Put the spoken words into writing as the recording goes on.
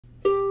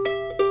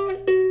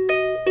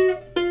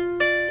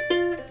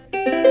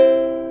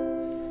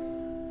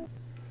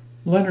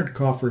Leonard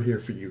Coffer here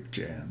for Uke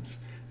Jams,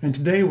 and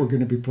today we're going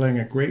to be playing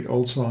a great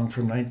old song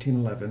from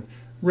 1911,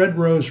 Red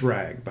Rose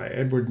Rag by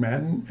Edward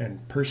Madden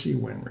and Percy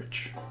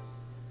Wenrich.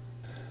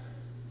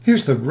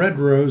 Here's the Red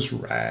Rose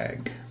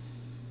Rag.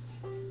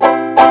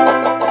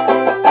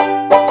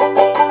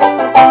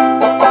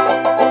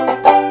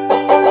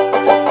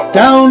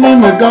 Down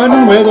in the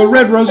garden where the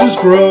red roses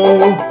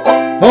grow,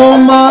 oh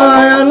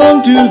my, I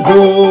long to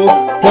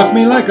go. Pluck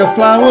me like a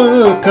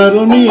flower,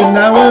 cuddle me an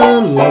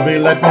hour, lovey,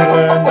 let me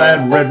learn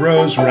that red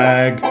rose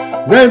rag.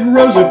 Red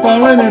rose are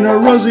falling in a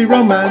rosy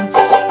romance.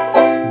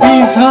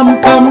 Bees hum,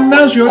 come,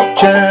 now's your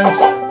chance.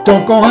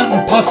 Don't go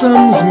hunting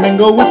possums,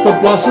 mingle with the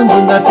blossoms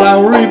in that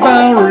flowery,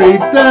 bowery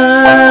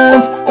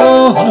dance.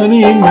 Oh,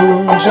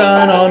 honeymoon,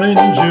 shine on in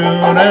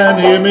June,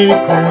 and hear me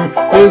croon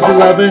his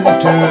loving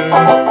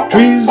tune.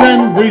 Trees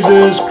and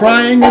breezes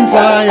crying and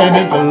sighing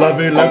into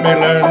lovey, let me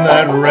learn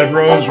that red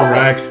rose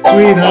rag.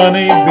 Sweet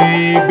honey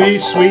bee, be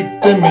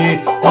sweet to me,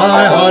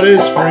 my heart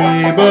is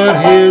free,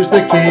 but here's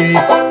the key.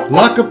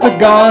 Lock up the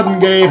garden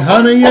gate,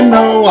 honey, you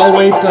know I'll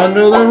wait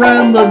under the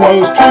rambling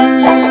rose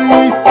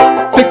tree.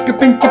 Pick a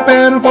pinky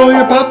petal for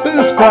your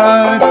papa's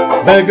pride,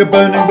 beg a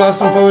burning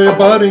blossom for your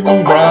budding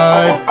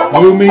bride.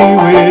 Woo me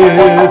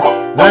with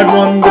that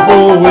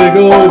wonderful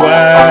wiggle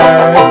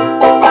wag.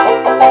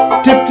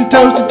 Tip to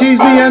toes to tease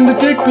me and to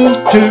tickle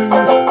too.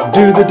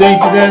 Do the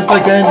dainty dance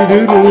like Dandy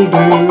Doodle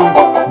do.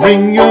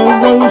 Ring your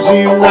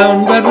rosy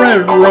round that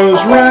red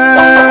rose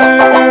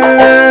rag.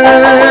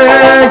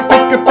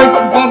 Pick a pink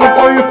bottle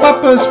for your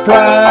papa's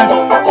pride,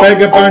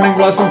 beg a burning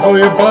blossom for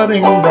your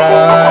budding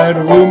bride.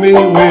 Woo me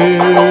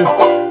with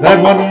that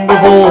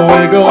wonderful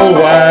wiggle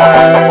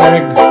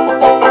wag.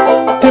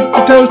 Tip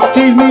the toes to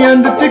tease me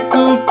and to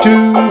tickle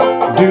too.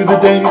 Do the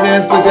dainty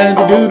dance like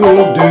Dandy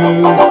Doodle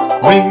do.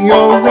 Ring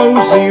your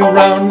rosy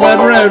round that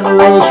red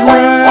rose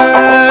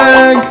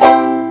rag.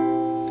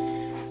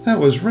 That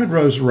was Red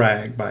Rose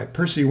Rag by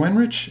Percy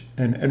Wenrich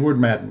and Edward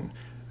Madden.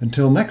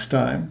 Until next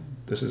time,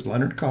 this is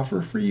Leonard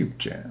Coffer for Uke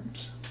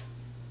Jams.